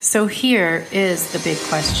So here is the big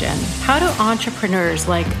question. How do entrepreneurs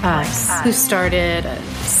like us, who started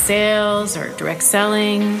sales or direct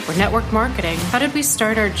selling or network marketing, how did we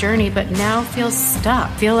start our journey but now feel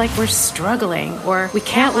stuck, feel like we're struggling, or we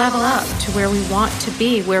can't level up to where we want to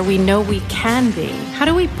be, where we know we can be? How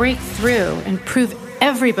do we break through and prove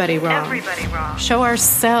everybody wrong? Show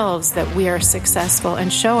ourselves that we are successful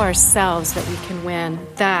and show ourselves that we can win.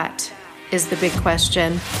 That is the big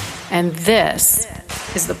question. And this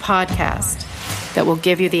is the podcast that will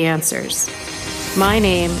give you the answers. My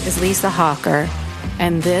name is Lisa Hawker,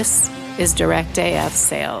 and this is Direct AF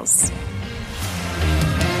Sales.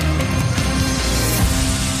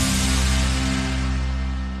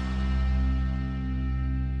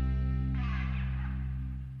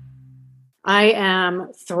 I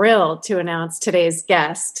am thrilled to announce today's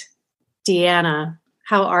guest, Deanna.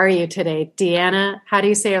 How are you today? Deanna, how do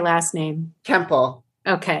you say your last name? Kempel.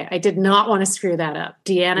 Okay, I did not want to screw that up.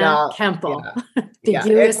 Deanna Kempel. Yeah.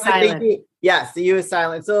 U is silent. Yes, the U is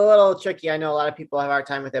silent. It's a little tricky. I know a lot of people have a hard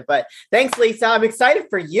time with it, but thanks, Lisa. I'm excited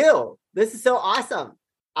for you. This is so awesome.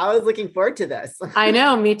 I was looking forward to this. I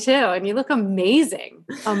know, me too. And you look amazing.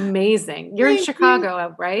 Amazing. You're in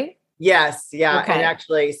Chicago, right? Yes. Yeah. Okay. And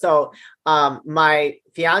actually, so my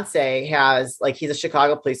fiance has he's a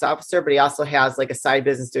Chicago police officer, but he also has a side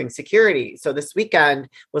business doing security. So this weekend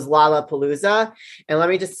was Lollapalooza.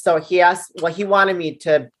 And he wanted me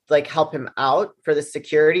to help him out for the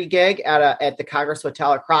security gig at the Congress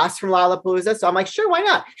Hotel across from Lollapalooza. So I'm like, sure, why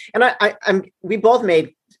not? And we both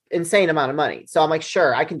made insane amount of money. So I'm like,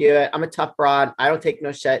 sure, I can do it. I'm a tough broad. I don't take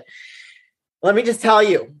no shit. Let me just tell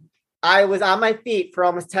you, I was on my feet for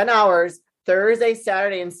almost 10 hours, Thursday,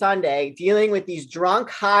 Saturday, and Sunday, dealing with these drunk,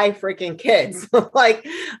 high freaking kids. I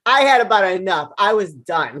had about enough. I was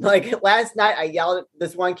done. Last night, I yelled at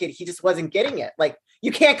this one kid. He just wasn't getting it.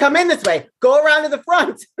 You can't come in this way. Go around to the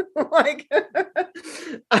front. That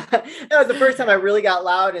was the first time I really got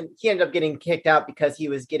loud, and he ended up getting kicked out because he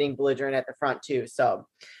was getting belligerent at the front too. So,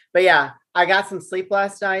 but yeah, I got some sleep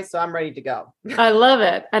last night, so I'm ready to go. I love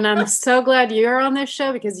it. And I'm so glad you're on this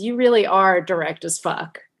show because you really are direct as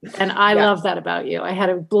fuck. And I love that about you. I had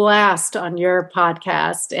a blast on your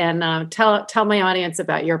podcast, and tell my audience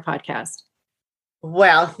about your podcast.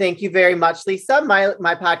 Well, thank you very much, Lisa. My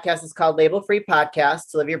podcast is called Label Free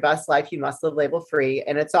Podcast. To live your best life, you must live label free.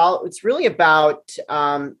 And it's really about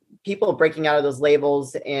people breaking out of those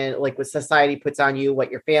labels and what society puts on you,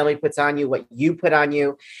 what your family puts on you, what you put on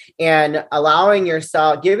you, and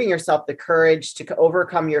giving yourself the courage to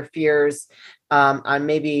overcome your fears on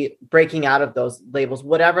maybe breaking out of those labels,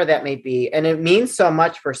 whatever that may be. And it means so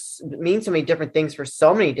many different things for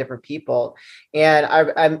so many different people. And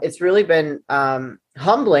it's really been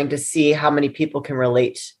humbling to see how many people can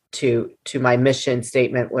relate to my mission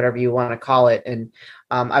statement, whatever you want to call it. And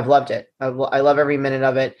I've loved it. I love every minute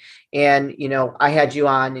of it. And, I had you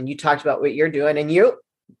on and you talked about what you're doing, and you're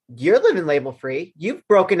living label free. You've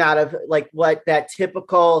broken out of what that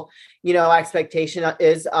typical, expectation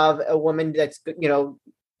is of a woman that's,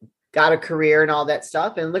 got a career and all that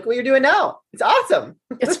stuff. And look what you're doing now. It's awesome.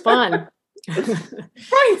 It's fun.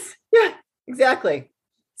 Right. Yeah, exactly.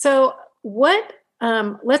 So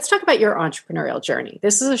let's talk about your entrepreneurial journey.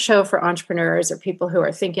 This is a show for entrepreneurs or people who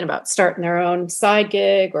are thinking about starting their own side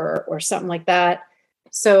gig or something like that.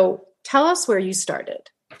 So tell us where you started.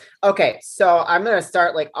 Okay, so I'm going to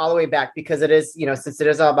start all the way back because it is, since it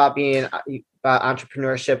is all about being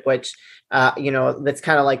entrepreneurship, which, that's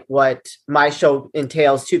kind of what my show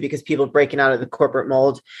entails too, because people breaking out of the corporate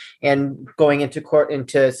mold and going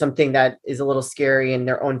into something that is a little scary in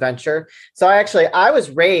their own venture. So I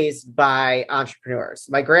was raised by entrepreneurs.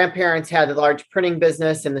 My grandparents had a large printing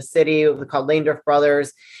business in the city called Landorf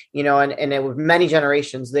Brothers, and it was many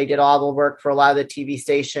generations. They did all the work for a lot of the TV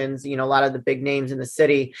stations, a lot of the big names in the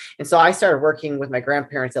city. And so I started working with my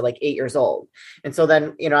grandparents at 8 years old. And so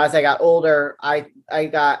then, as I got older,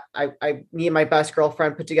 me and my best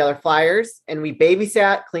girlfriend put together flyers, and we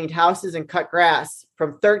babysat, cleaned houses, and cut grass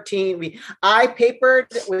from 13. I papered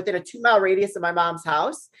within a 2-mile radius of my mom's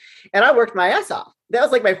house, and I worked my ass off. That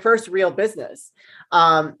was my first real business.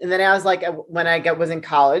 And then I was when I was in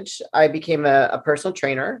college, I became a personal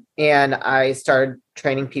trainer, and I started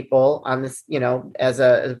training people on this, as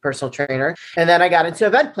a personal trainer. And then I got into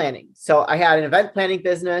event planning. So I had an event planning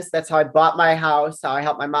business. That's how I bought my house, how I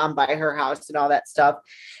helped my mom buy her house and all that stuff.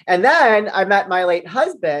 And then I met my late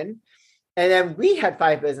husband, and then we had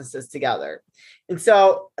 5 businesses together. And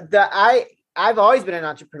so I've always been an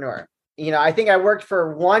entrepreneur. I think I worked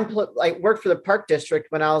for the Park District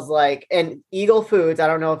when I was and Eagle Foods. I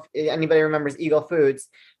don't know if anybody remembers Eagle Foods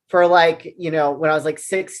for when I was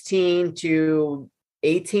 16 to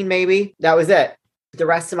 18 maybe. That was it. The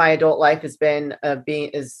rest of my adult life has been I've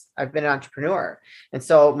been an entrepreneur. And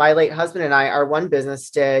so my late husband and I, our one business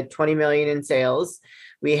did 20 million in sales.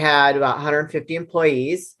 We had about 150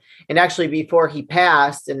 employees. And actually before he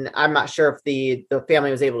passed, and I'm not sure if the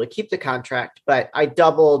family was able to keep the contract, but I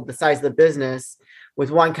doubled the size of the business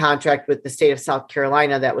with one contract with the state of South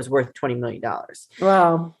Carolina that was worth $20 million.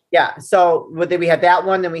 Wow. Yeah. So we had that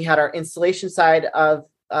one, then we had our installation side of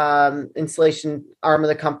installation arm of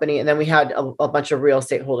the company. And then we had a bunch of real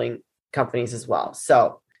estate holding companies as well.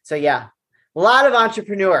 So yeah, a lot of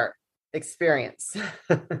entrepreneur experience.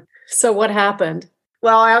 So what happened?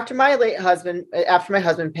 Well, after my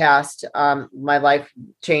husband passed, my life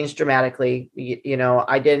changed dramatically.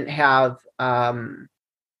 I didn't have,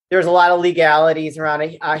 there was a lot of legalities around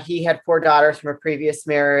it. He had 4 daughters from a previous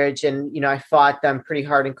marriage, and, I fought them pretty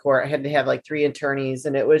hard in court. I had to have like 3 attorneys,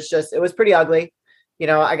 and it was pretty ugly.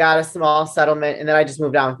 I got a small settlement, and then I just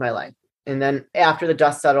moved on with my life. And then after the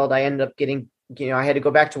dust settled, I ended up getting, I had to go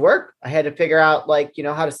back to work. I had to figure out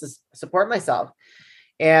how to support myself.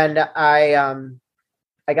 And I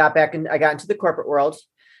got into the corporate world.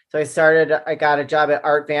 So I got a job at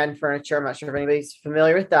Art Van Furniture. I'm not sure if anybody's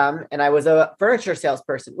familiar with them. And I was a furniture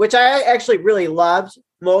salesperson, which I actually really loved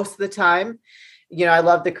most of the time. I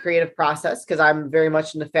love the creative process because I'm very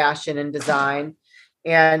much into fashion and design.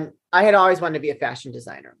 And I had always wanted to be a fashion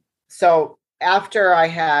designer. So after I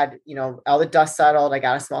had, all the dust settled, I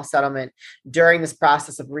got a small settlement. During this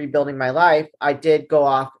process of rebuilding my life, I did go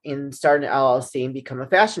off and start an LLC and become a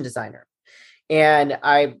fashion designer. And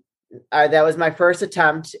I that was my first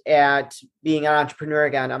attempt at being an entrepreneur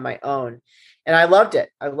again on my own. And I loved it.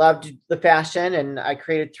 I loved the fashion, and I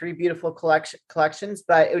created 3 beautiful collections,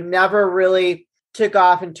 but it never really took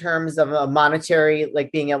off in terms of a monetary,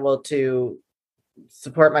 like being able to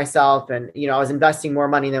support myself. And, I was investing more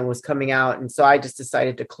money than was coming out. And so I just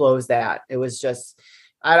decided to close that. It was just,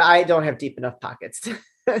 I don't have deep enough pockets.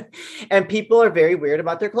 And people are very weird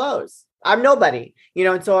about their clothes. I'm nobody,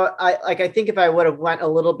 and so I think if I would have went a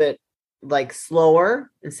little bit like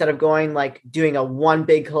slower instead of going like doing a one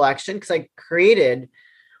big collection, because I created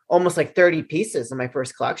almost like 30 pieces in my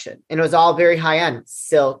first collection, and it was all very high end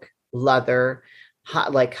silk, leather,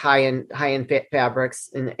 high end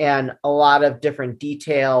fabrics, and a lot of different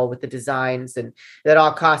detail with the designs, and that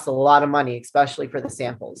all costs a lot of money, especially for the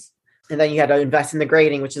samples. And then you had to invest in the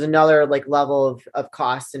grading, which is another like level of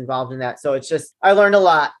cost involved in that. So it's just, I learned a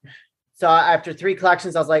lot. So after 3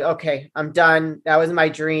 collections, I was like, okay, I'm done. That was my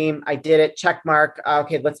dream. I did it. Check mark.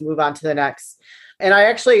 Okay, let's move on to the next. And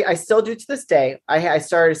I still do to this day. I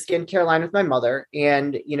started a skincare line with my mother,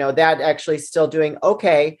 and, that actually still doing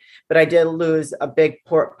okay. But I did lose a big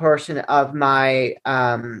portion of my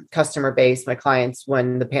customer base, my clients,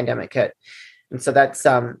 when the pandemic hit. And so that's,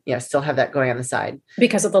 still have that going on the side.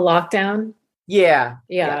 Because of the lockdown? Yeah.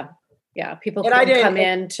 People couldn't come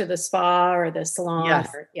into the spa or the salon.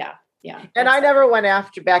 Yes. Yeah. And I never went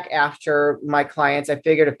back after my clients. I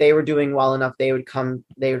figured if they were doing well enough, they would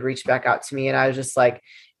reach back out to me. And I was just like,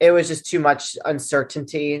 it was just too much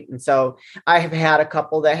uncertainty. And so I have had a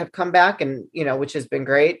couple that have come back, and, which has been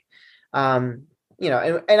great.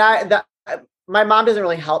 My mom doesn't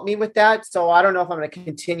really help me with that. So I don't know if I'm going to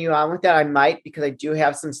continue on with that. I might, because I do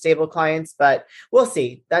have some stable clients, but we'll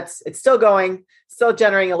see. It's still going, still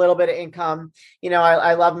generating a little bit of income.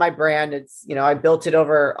 I love my brand. It's, I built it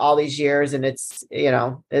over all these years, and it's, it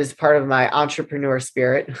is part of my entrepreneur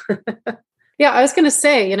spirit. Yeah. I was going to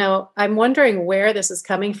say, I'm wondering where this is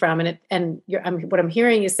coming from. What I'm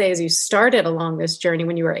hearing you say is you started along this journey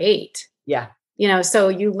when you were 8. Yeah. So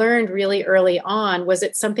you learned really early on. Was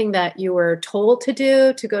it something that you were told to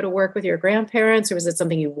do, to go to work with your grandparents, or was it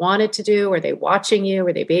something you wanted to do? Were they watching you?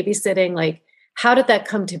 Were they babysitting? Like, how did that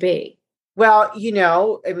come to be? Well, I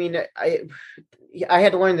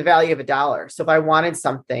had to learn the value of $1. So if I wanted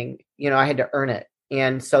something, I had to earn it.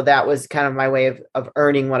 And so that was kind of my way of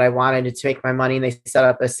earning what I wanted to make my money. And they set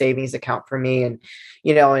up a savings account for me. And,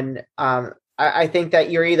 I think that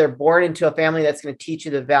you're either born into a family that's going to teach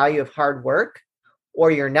you the value of hard work,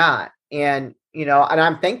 or you're not. And, and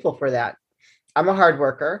I'm thankful for that. I'm a hard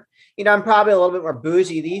worker. I'm probably a little bit more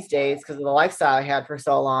bougie these days because of the lifestyle I had for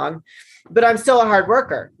so long, but I'm still a hard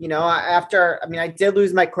worker. I did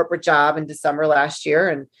lose my corporate job in December last year.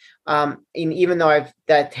 And even though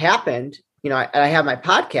that happened, I have my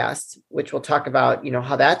podcast, which we'll talk about,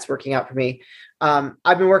 how that's working out for me.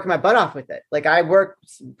 I've been working my butt off with it. Like, I work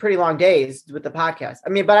pretty long days with the podcast.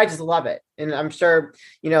 But I just love it. And I'm sure,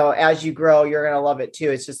 as you grow, you're going to love it too.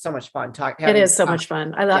 It's just so much fun. It is so much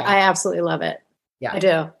fun. I absolutely love it. Yeah, I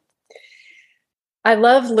do. I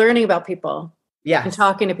love learning about people. and Yes.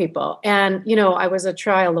 talking to people. And, I was a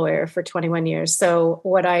trial lawyer for 21 years. So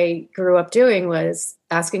what I grew up doing was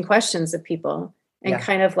asking questions of people and Yeah.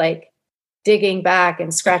 kind of like digging back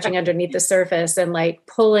and scratching underneath the surface and like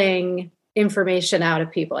pulling information out of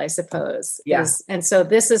people, I suppose. Yeah. And so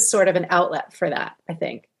this is sort of an outlet for that, I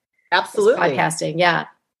think. Absolutely. Podcasting. Yeah.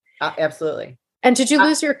 Absolutely. And did you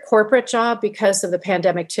lose your corporate job because of the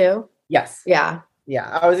pandemic too? Yes. Yeah. Yeah.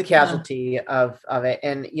 I was a casualty of it.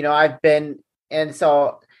 And, and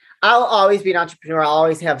so I'll always be an entrepreneur. I'll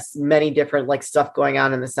always have many different like stuff going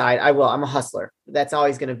on the side. I'm a hustler. That's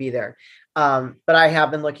always going to be there. But I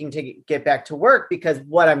have been looking to get back to work because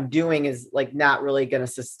what I'm doing is like not really going to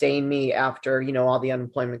sustain me after, all the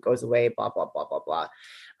unemployment goes away, blah, blah, blah, blah, blah.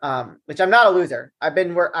 Which I'm not a loser. I've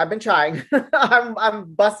been trying.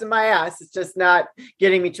 I'm busting my ass. It's just not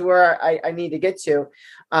getting me to where I need to get to.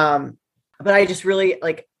 But I just really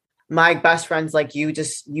like my best friend's like, you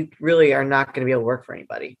really are not going to be able to work for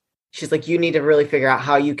anybody. She's like, you need to really figure out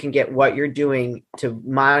how you can get what you're doing to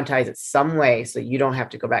monetize it some way so you don't have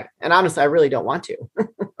to go back. And honestly, I really don't want to.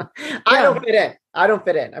 I don't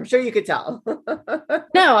fit in. I'm sure you could tell.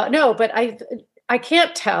 No, but I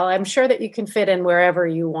can't tell. I'm sure that you can fit in wherever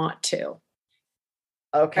you want to.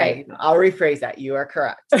 Okay. Right? I'll rephrase that. You are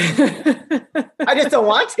correct. I just don't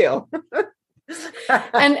want to.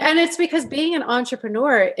 and it's because being an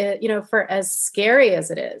entrepreneur, for as scary as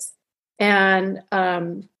it is, and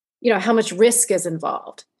how much risk is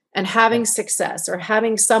involved, and having success or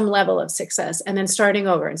having some level of success, and then starting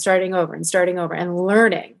over and starting over and starting over and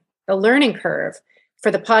learning. The learning curve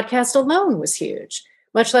for the podcast alone was huge,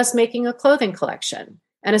 much less making a clothing collection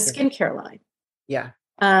and a skincare line. Yeah.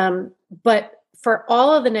 But for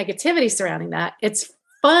all of the negativity surrounding that, it's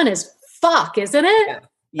fun as fuck, isn't it? Yeah.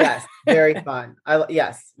 Yes, very fun.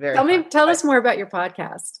 Tell us more about your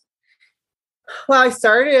podcast. Well, I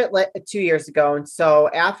started it like 2 years ago. And so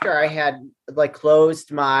after I had like closed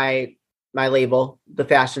my label, the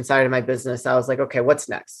fashion side of my business, I was like, okay, what's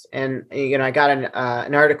next? And, I got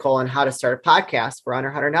an article on how to start a podcast for under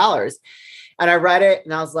 $100. And I read it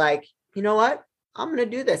and I was like, you know what? I'm going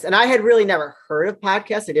to do this. And I had really never heard of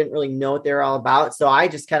podcasts. I didn't really know what they were all about. So I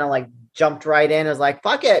just kind of like jumped right in. I was like,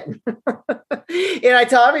 fuck it. And I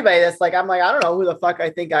tell everybody this, like, I'm like, I don't know who the fuck I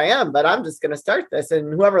think I am, but I'm just going to start this.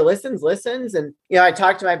 And whoever listens. And, I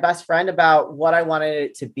talked to my best friend about what I wanted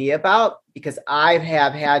it to be about, because I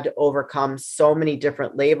have had to overcome so many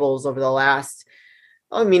different labels over the last,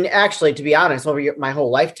 actually, to be honest, over my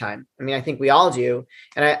whole lifetime. I think we all do.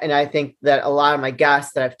 And I think that a lot of my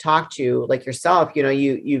guests that I've talked to, like yourself,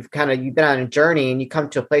 you've been on a journey and you come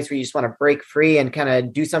to a place where you just want to break free and kind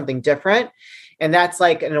of do something different. And that's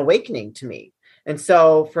like an awakening to me. And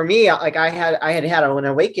so for me, like I had an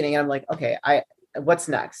awakening and I'm like, okay, what's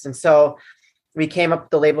next? And so we came up with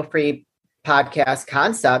the Label Free podcast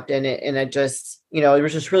concept, and it just, it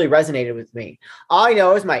was just really resonated with me. All I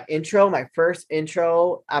know is my first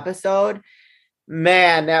intro episode,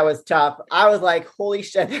 man, that was tough. I was like, holy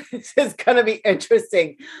shit, this is going to be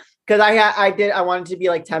interesting. Because I wanted to be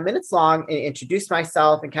like 10 minutes long and introduce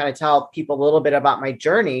myself and kind of tell people a little bit about my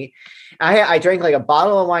journey. I drank like a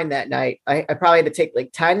bottle of wine that night. I probably had to take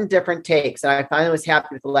like 10 different takes, and I finally was happy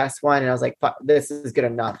with the last one. And I was like, fuck, this is good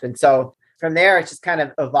enough. And so from there, it's just kind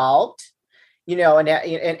of evolved, and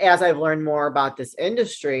as I've learned more about this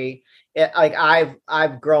industry,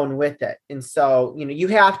 I've grown with it. And so, you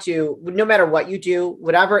have to, no matter what you do,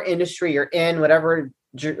 whatever industry you're in, whatever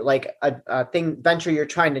like a venture you're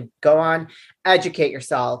trying to go on, educate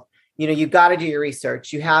yourself. You got to do your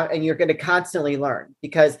research. And you're going to constantly learn,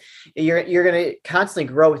 because you're going to constantly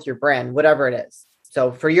grow with your brand, whatever it is.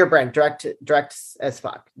 So for your brand, direct as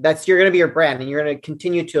fuck, you're going to be your brand, and you're going to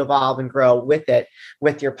continue to evolve and grow with it,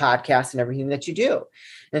 with your podcast and everything that you do.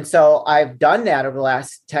 And so I've done that over the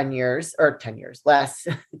last last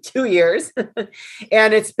 2 years.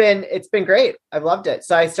 And it's been great. I've loved it.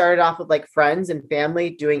 So I started off with like friends and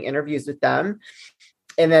family, doing interviews with them.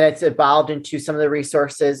 And then it's evolved into some of the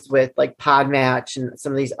resources with like Podmatch and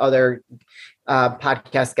some of these other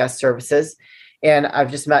podcast guest services. And I've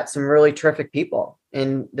just met some really terrific people,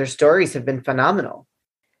 and their stories have been phenomenal.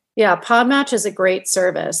 Yeah. Podmatch is a great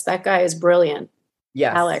service. That guy is brilliant.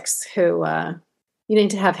 Yes. Alex, who you need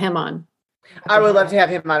to have him on. I would love to have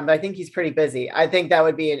him on, but I think he's pretty busy. I think that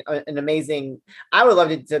would be an amazing, I would love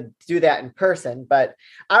to do that in person, but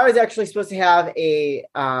I was actually supposed to have a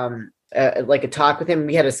talk with him.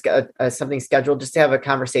 We had something scheduled just to have a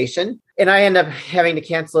conversation, and I ended up having to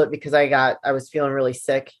cancel it because I was feeling really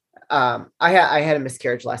sick. I had a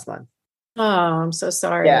miscarriage last month. Oh, I'm so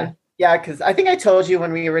sorry. Yeah. Cause I think I told you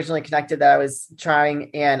when we originally connected that I was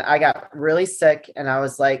trying, and I got really sick, and I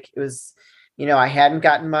was like, it was, I hadn't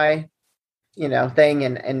gotten my, thing.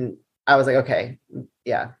 And I was like, okay,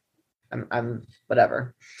 yeah, I'm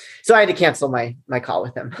whatever. So I had to cancel my call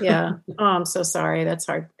with him. Yeah. Oh, I'm so sorry. That's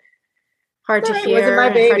hard to It wasn't hear my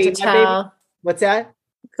and hard baby. to tell. What's that?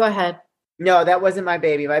 Go ahead. No, that wasn't my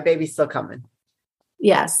baby. My baby's still coming.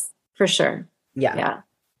 Yes, for sure. Yeah. Yeah.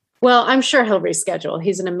 Well, I'm sure he'll reschedule.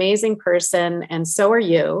 He's an amazing person, and so are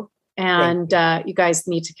you. And you guys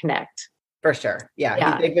need to connect. For sure. Yeah.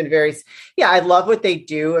 Yeah. They've been I love what they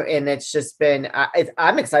do. And it's just been,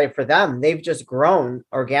 I'm excited for them. They've just grown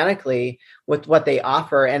organically with what they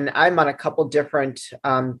offer. And I'm on a couple different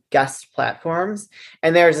guest platforms,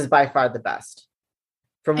 and theirs is by far the best.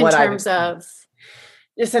 From what I've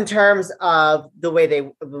just in terms of the way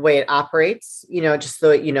it operates, just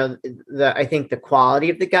I think the quality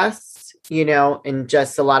of the guests, and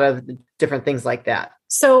just a lot of different things like that.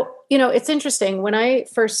 So, it's interesting. When I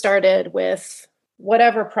first started with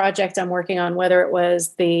whatever project I'm working on, whether it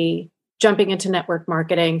was the jumping into network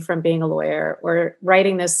marketing from being a lawyer or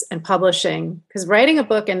writing this and publishing, because writing a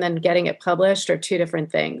book and then getting it published are two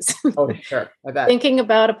different things. Oh, sure. I bet. Thinking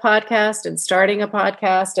about a podcast and starting a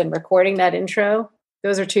podcast and recording that intro,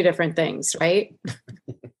 those are two different things, right?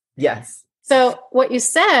 Yes. So what you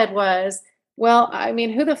said was, well, I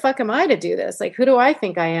mean, who the fuck am I to do this? Like, who do I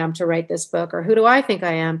think I am to write this book? Or who do I think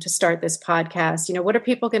I am to start this podcast? What are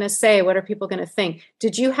people going to say? What are people going to think?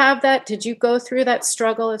 Did you have that? Did you go through that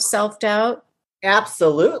struggle of self-doubt?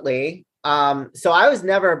 Absolutely. So I was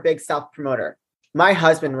never a big self-promoter. My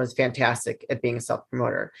husband was fantastic at being a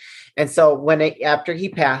self-promoter. And so after he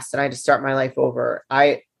passed and I had to start my life over,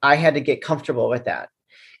 I had to get comfortable with that.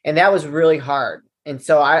 And that was really hard. And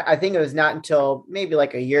so I think it was not until maybe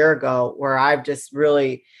like a year ago where I've just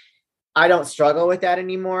really, I don't struggle with that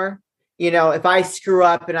anymore. If I screw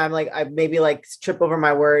up and I maybe trip over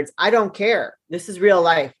my words, I don't care. This is real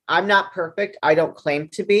life. I'm not perfect. I don't claim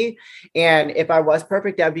to be. And if I was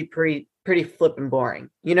perfect, that'd be pretty flippin'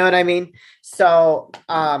 boring. You know what I mean? So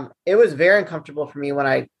it was very uncomfortable for me when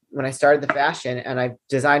I started the fashion and I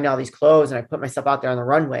designed all these clothes and I put myself out there on the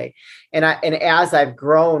runway. And as I've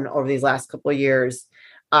grown over these last couple of years,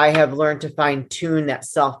 I have learned to fine tune that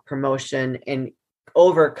self-promotion and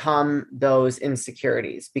overcome those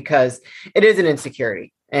insecurities, because it is an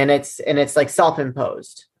insecurity and it's like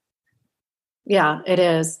self-imposed. Yeah, it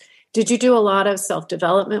is. Did you do a lot of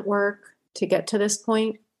self-development work to get to this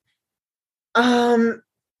point?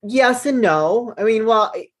 Yes and no. I mean,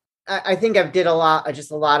 well, I think I've did a lot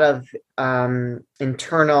of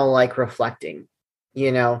internal reflecting.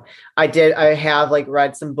 I have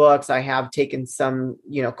read some books. I have taken some,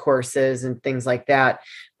 courses and things like that,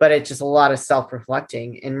 but it's just a lot of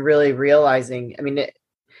self-reflecting and really realizing, and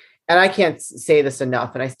I can't say this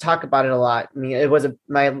enough, and I talk about it a lot. I mean, it was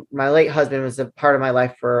my late husband was a part of my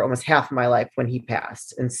life for almost half of my life when he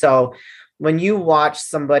passed. And so when you watch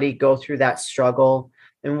somebody go through that struggle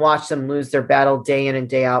and watch them lose their battle day in and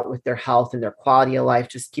day out with their health, and their quality of life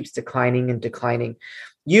just keeps declining and declining,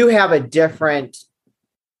 you have a different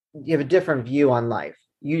view on life.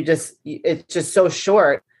 It's just so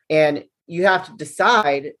short, and you have to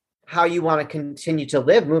decide how you want to continue to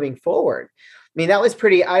live moving forward. I mean, that was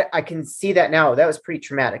I can see that now. That was pretty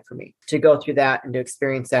traumatic for me to go through that and to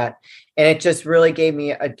experience that. And it just really gave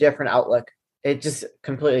me a different outlook. It just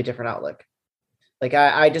completely different outlook.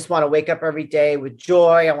 I just want to wake up every day with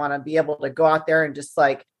joy. I want to be able to go out there and just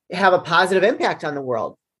have a positive impact on the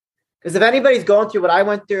world. Because if anybody's going through what I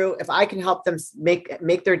went through, if I can help them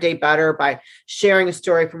make their day better by sharing a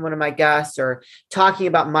story from one of my guests or talking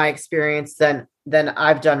about my experience, then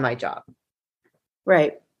I've done my job.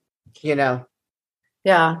 Right. Yeah.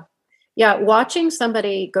 Yeah. Watching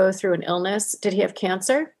somebody go through an illness. Did he have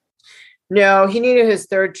cancer? No, he needed his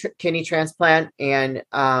third kidney transplant, and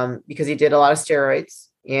because he did a lot of steroids,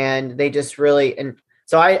 and they just really, and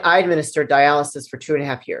so I administered dialysis for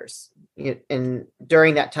 2.5 years. And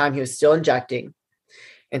during that time, he was still injecting.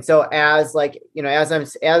 And so as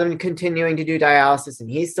I'm continuing to do dialysis and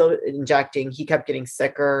he's still injecting, he kept getting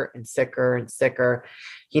sicker and sicker and sicker.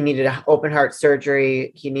 He needed an open heart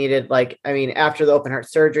surgery. He needed after the open heart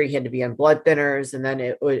surgery, he had to be on blood thinners. And then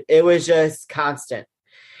it was just constant.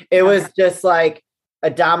 It was just like a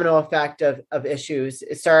domino effect of issues.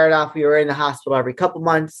 It started off, we were in the hospital every couple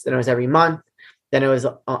months, then it was every month, then it was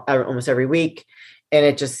almost every week. And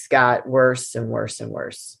it just got worse and worse and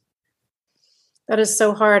worse. That is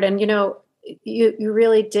so hard. And, you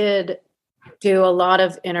really did do a lot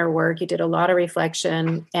of inner work. You did a lot of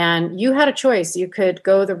reflection, and you had a choice. You could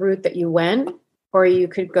go the route that you went, or you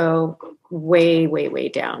could go way, way, way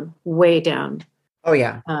down, way down. Oh,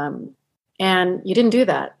 yeah. And you didn't do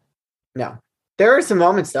that. No, There are some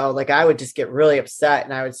moments though, like I would just get really upset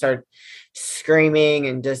and I would start screaming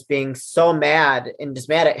and just being so mad and just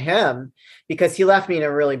mad at him because he left me in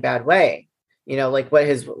a really bad way. Like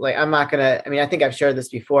I'm not going to, I mean, I think I've shared this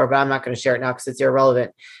before, but I'm not going to share it now because it's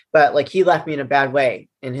irrelevant. But like he left me in a bad way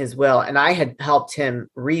in his will. And I had helped him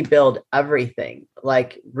rebuild everything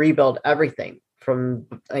from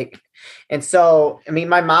like, and so, I mean,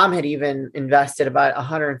 my mom had even invested about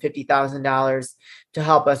 $150,000 to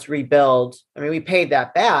help us rebuild. I mean, we paid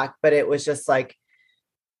that back, but it was just like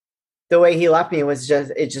the way he left me was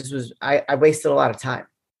just, I wasted a lot of time.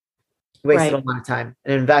 A lot of time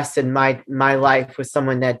and invested my life with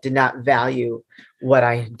someone that did not value what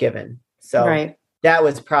I had given. So that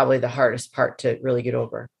was probably the hardest part to really get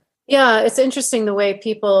over. Yeah. It's interesting the way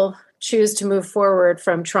people choose to move forward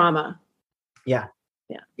from trauma. Yeah,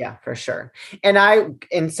 for sure.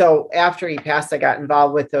 And so after he passed, I got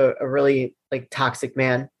involved with a really like toxic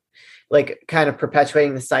man, like kind of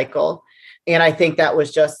perpetuating the cycle. And I think that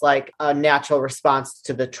was just like a natural response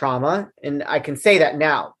to the trauma. And I can say that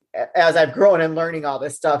now, as I've grown and learning all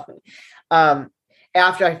this stuff.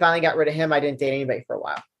 After I finally got rid of him, I didn't date anybody for a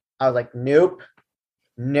while. I was like, nope,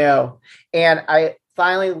 no. And I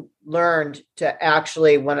finally learned to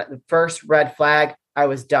actually, when the first red flag, I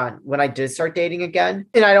was done when I did start dating again.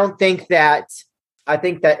 And I think that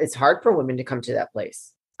it's hard for women to come to that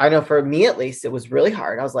place. I know for me, at least, it was really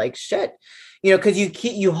hard. I was like, shit, cause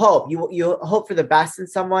you hope for the best in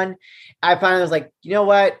someone. I finally was like, you know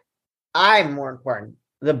what? I'm more important.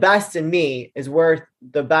 The best in me is worth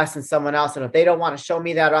the best in someone else. And if they don't want to show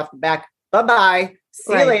me that off the back, bye-bye.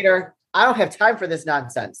 See you later. I don't have time for this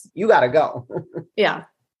nonsense. You got to go. Yeah.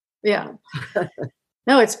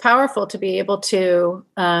 No, it's powerful to be able to,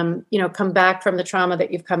 come back from the trauma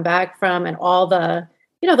that you've come back from and all the,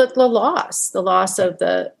 the loss of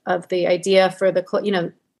the idea for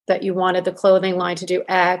that you wanted the clothing line to do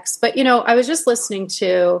X. But, I was just listening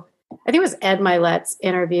to, I think it was Ed Milet's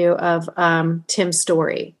interview of Tim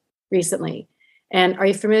Story recently. And are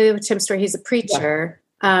you familiar with Tim Story? He's a preacher.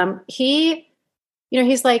 Yeah.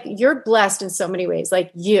 He's like, you're blessed in so many ways.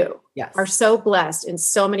 Like you are so blessed in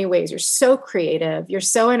so many ways. You're so creative. You're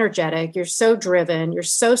so energetic. You're so driven. You're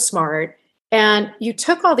so smart. And you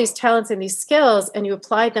took all these talents and these skills and you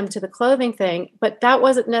applied them to the clothing thing, but that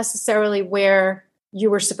wasn't necessarily where you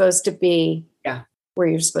were supposed to be. Yeah. Where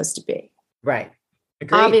you're supposed to be. Right.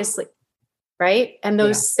 Agreed. Obviously. Right. And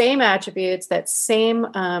those same attributes, that same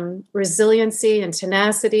resiliency and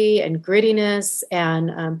tenacity and grittiness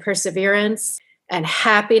and perseverance and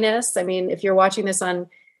happiness. I mean, if you're watching this on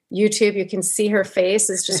YouTube, you can see her face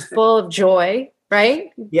is just full of joy, right?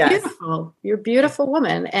 Yes. Beautiful. You're a beautiful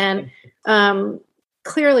woman. And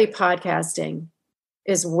clearly podcasting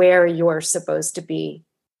is where you're supposed to be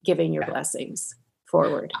giving your blessings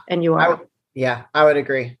forward. And you are. I would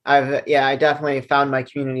agree. I definitely found my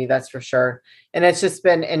community. That's for sure. And it's just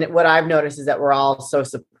been, and what I've noticed is that we're all so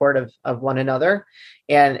supportive of one another.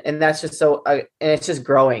 And that's just so, and it's just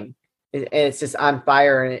growing. It's just on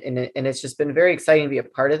fire. And it's just been very exciting to be a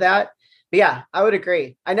part of that. But yeah, I would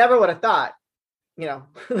agree. I never would have thought,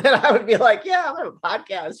 that I would be like, yeah, I have a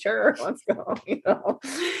podcast. Sure. Let's go,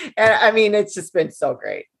 And I mean, it's just been so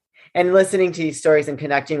great. And listening to these stories and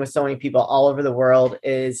connecting with so many people all over the world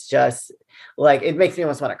is just like, it makes me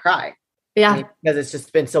almost want to cry. Yeah. Because it's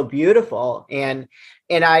just been so beautiful. And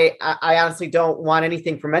I honestly don't want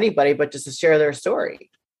anything from anybody, but just to share their story.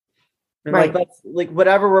 And like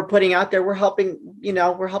whatever we're putting out there, we're helping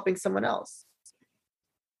someone else.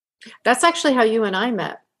 That's actually how you and I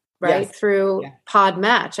met, right? Yes. Through Pod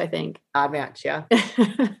Match, I think. Pod Match. Yeah.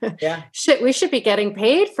 Yeah. We should be getting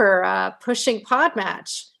paid for pushing Pod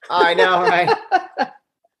Match. I know, right?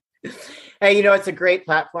 Hey, it's a great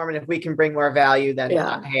platform. And if we can bring more value, then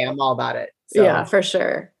hey, I'm all about it. So. Yeah, for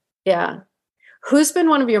sure. Yeah. Who's been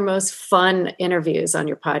one of your most fun interviews on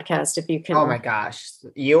your podcast? If you can. Oh my gosh.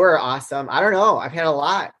 You were awesome. I don't know. I've had a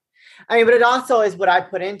lot. I mean, but it also is what I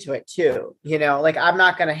put into it too. Like I'm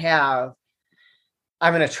going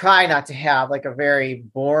to try not to have like a very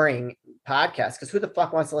boring podcast because who the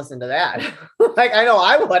fuck wants to listen to that? Like, I know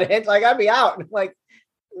I wouldn't. Like, I'd be out. Like,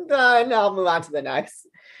 done. I'll move on to the next.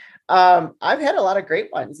 I've had a lot of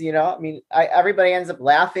great ones, I mean, everybody ends up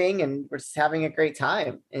laughing and we're just having a great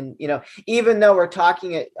time. And, even though we're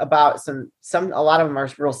talking about a lot of them are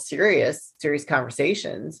real serious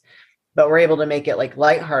conversations, but we're able to make it like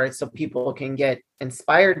lighthearted so people can get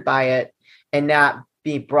inspired by it and not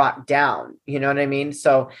be brought down. You know what I mean?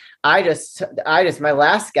 So I just my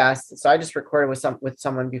last guest. So I just recorded with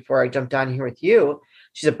someone before I jumped on here with you.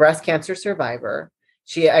 She's a breast cancer survivor.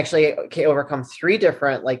 She actually overcome 3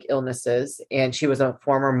 different like illnesses, and she was a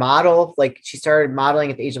former model. Like she started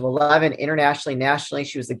modeling at the age of 11, internationally, nationally.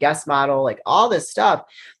 She was a guest model, like all this stuff.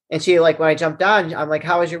 And she like, when I jumped on, I'm like,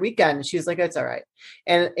 how was your weekend? And she was like, it's all right.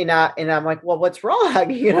 And I'm like, well, what's wrong?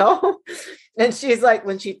 And she's like,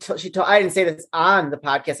 when she told, I didn't say this on the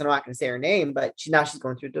podcast, I'm not going to say her name, but now she's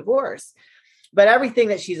going through a divorce. But everything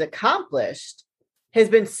that she's accomplished has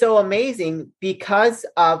been so amazing because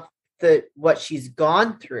of what she's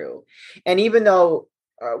gone through. And even though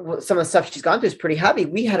some of the stuff she's gone through is pretty heavy,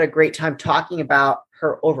 we had a great time talking about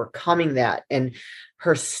her overcoming that and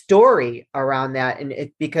her story around that.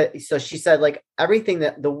 And so she said, like, everything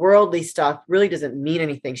that the worldly stuff really doesn't mean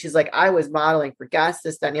anything. She's like, I was modeling for guests,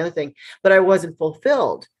 this, that, and the other thing, but I wasn't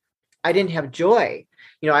fulfilled. I didn't have joy.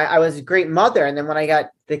 I was a great mother. And then when I got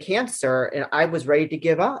the cancer, and I was ready to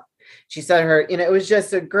give up. She said it was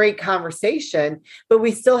just a great conversation, but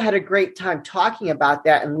we still had a great time talking about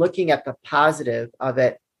that and looking at the positive of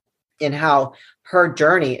it and how her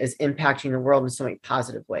journey is impacting the world in so many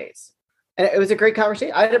positive ways. And it was a great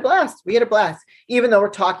conversation. I had a blast. We had a blast, even though we're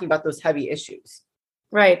talking about those heavy issues.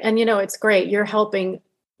 Right. And it's great. You're helping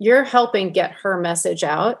get her message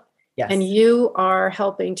out. Yes. And you are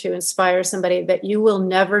helping to inspire somebody that you will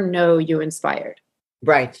never know you inspired.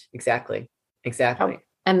 Right. Exactly.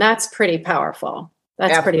 And that's pretty powerful.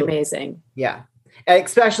 That's Absolutely. pretty amazing. Yeah.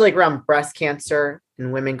 Especially around breast cancer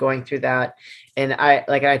and women going through that. And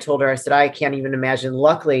I told her, I said, I can't even imagine.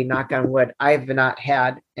 Luckily, knock on wood, I've not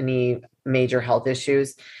had any major health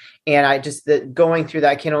issues. And going through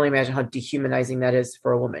that, I can only imagine how dehumanizing that is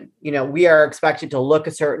for a woman. We are expected to look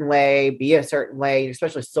a certain way, be a certain way,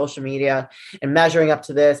 especially social media, and measuring up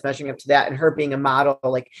to this, measuring up to that. And her being a model,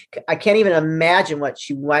 like, I can't even imagine what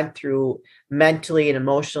she went through mentally and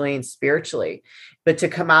emotionally and spiritually. But to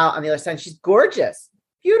come out on the other side, she's gorgeous,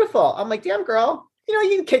 beautiful. I'm like, damn, girl.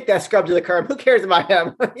 You can kick that scrub to the curb. Who cares about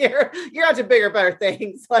him? You're out to bigger, better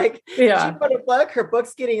things. Like, yeah. She put a book. Her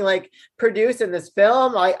book's getting like produced in this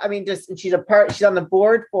film. She's on the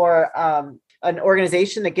board for an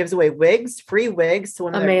organization that gives away free wigs to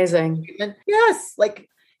women. Amazing. Yes. Like,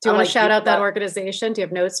 do you want to shout out that organization? Do you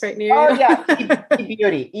have notes right near you? Oh yeah,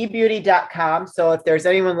 ebeauty.com. So if there's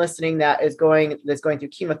anyone listening that's going through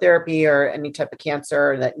chemotherapy or any type of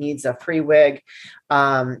cancer that needs a free wig,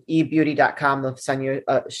 ebeauty.com, they'll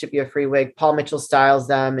ship you a free wig. Paul Mitchell styles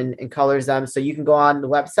them and colors them. So you can go on the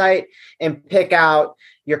website and pick out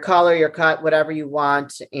your color, your cut, whatever you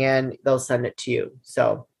want, and they'll send it to you.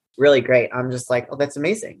 So really great. I'm just like, oh, that's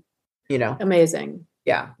amazing. Amazing.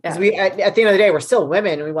 Yeah. Because we, at the end of the day, we're still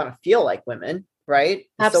women and we want to feel like women, right?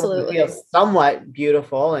 Absolutely. So we feel somewhat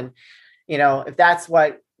beautiful. And, if that's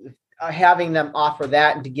what having them offer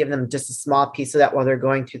that and to give them just a small piece of that while they're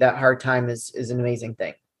going through that hard time is an amazing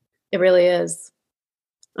thing. It really is.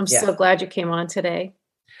 I'm so glad you came on today.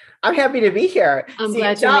 I'm happy to be here. I'm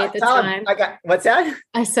glad you made the time. What's that?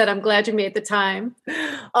 I said, I'm glad you made the time.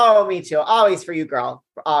 Oh, me too. Always for you, girl.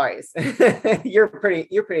 Always. You're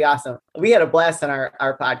pretty awesome. We had a blast on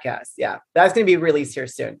our podcast. Yeah. That's going to be released here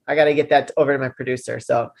soon. I got to get that over to my producer.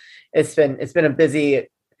 So it's been a busy,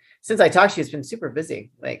 since I talked to you, it's been super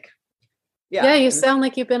busy. Like, yeah, you sound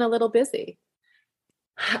like you've been a little busy.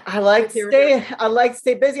 I like to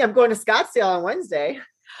stay busy. I'm going to Scottsdale on Wednesday.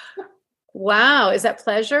 Wow. Is that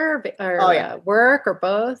pleasure or work or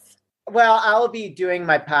both? Well, I'll be doing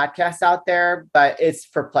my podcast out there, but it's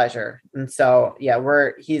for pleasure. And so,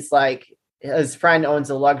 his friend owns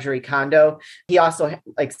a luxury condo. He also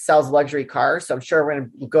sells luxury cars. So I'm sure we're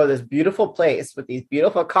going to go to this beautiful place with these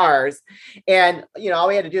beautiful cars. And, all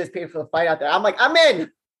we had to do is pay for the flight out there. I'm like, I'm in.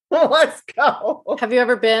 Let's go. Have you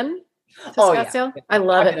ever been to Scottsdale? Yeah. I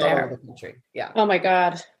love it there. All over the country. Yeah. Oh my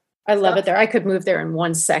God. I love it there. I could move there in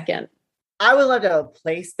 1 second. I would love to have a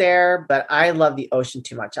place there, but I love the ocean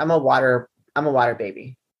too much. I'm a water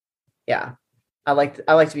baby. Yeah. I like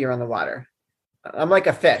to be around the water. I'm like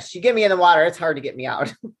a fish. You get me in the water, it's hard to get me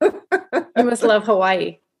out. You must love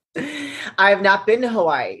Hawaii. I have not been to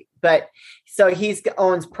Hawaii, but so he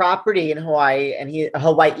owns property in Hawaii and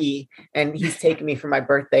he's taking me for my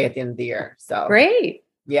birthday at the end of the year. So great.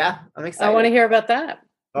 Yeah. I'm excited. I want to hear about that.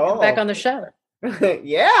 Oh, back on the show.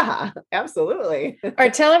 Yeah, absolutely. All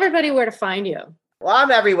right. Tell everybody where to find you. Well, I'm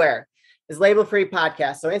everywhere. It's Label Free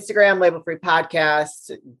Podcast. So Instagram, Label Free Podcast,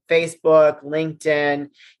 Facebook, LinkedIn.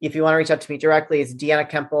 If you want to reach out to me directly, it's Deanna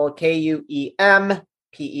Kempel,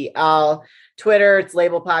 KUEMPEL. Twitter, it's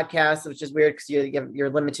Label Podcast, which is weird because you're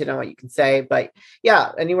limited on what you can say. But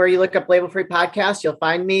yeah, anywhere you look up Label Free Podcast, you'll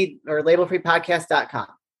find me, or labelfreepodcast.com.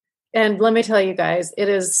 And let me tell you guys, it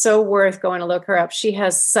is so worth going to look her up. She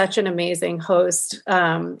has such an amazing host.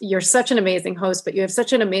 You're such an amazing host, but you have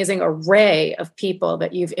such an amazing array of people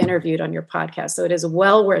that you've interviewed on your podcast. So it is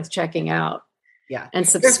well worth checking out. Yeah. And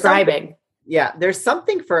subscribing. There's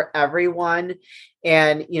something for everyone.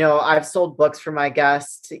 And, I've sold books for my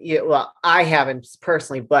guests. Well, I haven't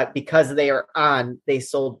personally, but because they are on, they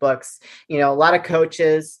sold books, a lot of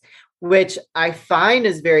coaches, which I find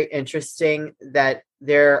is very interesting that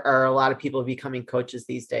there are a lot of people becoming coaches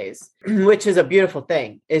these days, which is a beautiful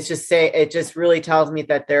thing. It just really tells me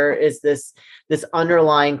that there is this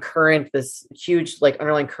underlying current, this huge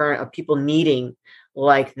underlying current of people needing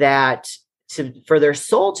like that for their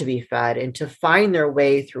soul to be fed and to find their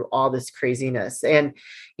way through all this craziness. And,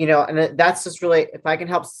 and that's just really, if I can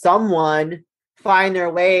help someone find their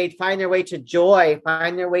way to joy,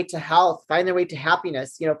 find their way to health, find their way to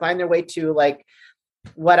happiness, find their way to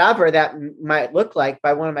whatever that might look like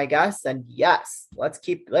by one of my guests, then yes, let's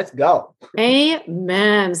go.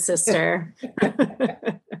 Amen, sister.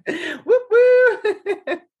 Whoop, woo.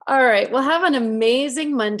 All right. Well, have an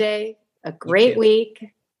amazing Monday, a great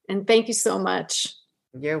week. And thank you so much.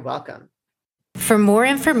 You're welcome. For more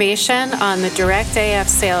information on the Direct AF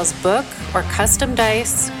Sales book or custom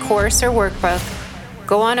dice, course, or workbook,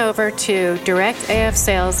 go on over to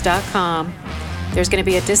directafsales.com. There's going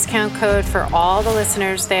to be a discount code for all the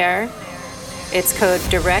listeners there. It's code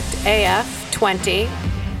DIRECTAF20,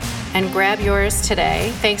 and grab yours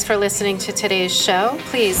today. Thanks for listening to today's show.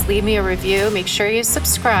 Please leave me a review. Make sure you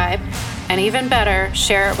subscribe. And even better,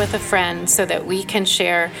 share it with a friend so that we can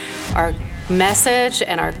share our message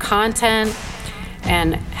and our content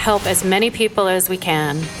and help as many people as we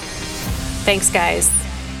can. Thanks, guys.